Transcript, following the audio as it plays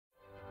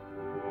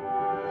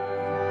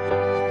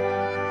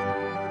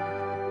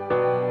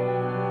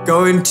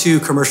Going to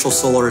commercial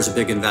solar is a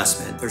big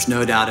investment. There's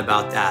no doubt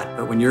about that.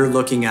 But when you're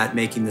looking at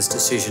making this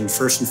decision,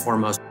 first and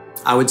foremost,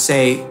 I would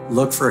say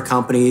look for a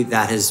company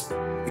that has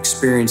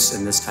experience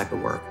in this type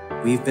of work.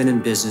 We've been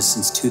in business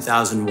since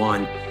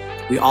 2001.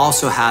 We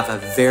also have a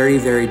very,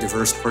 very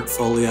diverse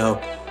portfolio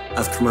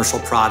of commercial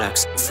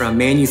products, from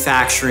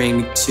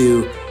manufacturing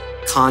to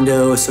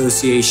condo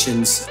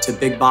associations to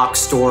big box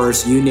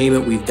stores, you name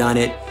it, we've done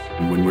it.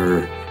 When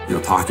we're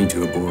talking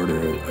to a board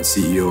or a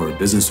CEO or a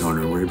business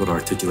owner, we're able to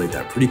articulate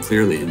that pretty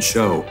clearly and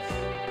show,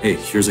 hey,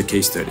 here's a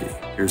case study,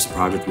 here's a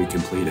project we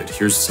completed,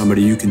 here's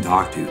somebody you can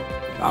talk to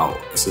about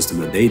a system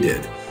that they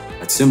did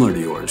that's similar to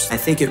yours. I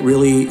think it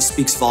really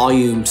speaks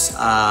volumes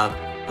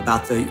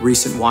about the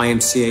recent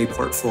YMCA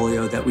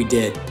portfolio that we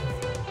did.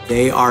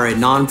 They are a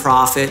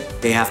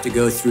nonprofit. They have to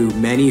go through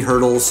many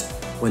hurdles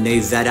when they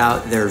vet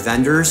out their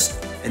vendors,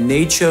 and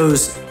they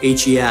chose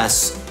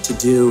HES to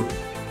do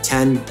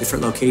 10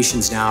 different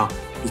locations now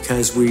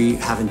because we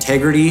have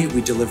integrity, we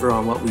deliver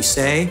on what we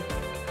say,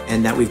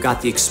 and that we've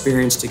got the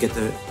experience to get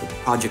the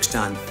projects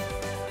done.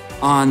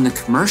 On the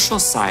commercial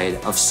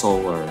side of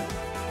solar,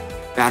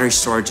 battery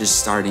storage is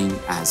starting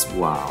as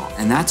well.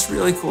 And that's a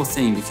really cool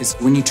thing, because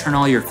when you turn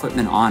all your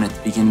equipment on at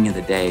the beginning of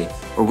the day,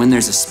 or when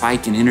there's a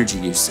spike in energy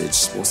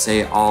usage, we'll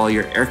say all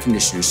your air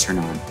conditioners turn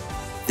on,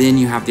 then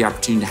you have the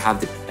opportunity to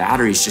have the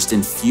batteries just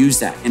infuse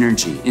that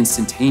energy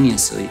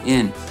instantaneously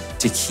in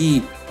to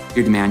keep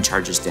your demand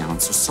charges down.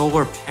 So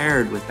solar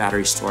paired with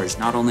battery storage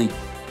not only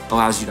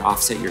allows you to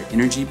offset your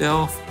energy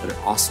bill, but it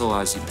also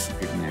allows you to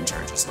keep your demand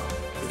charges low.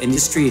 The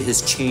industry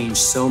has changed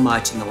so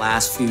much in the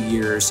last few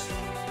years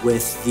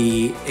with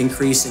the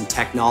increase in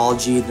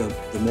technology,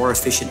 the more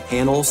efficient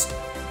panels.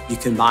 You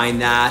combine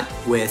that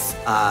with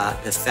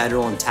the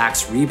federal and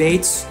tax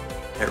rebates.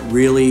 It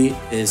really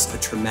is a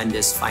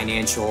tremendous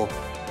financial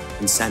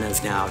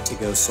incentive now to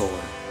go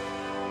solar.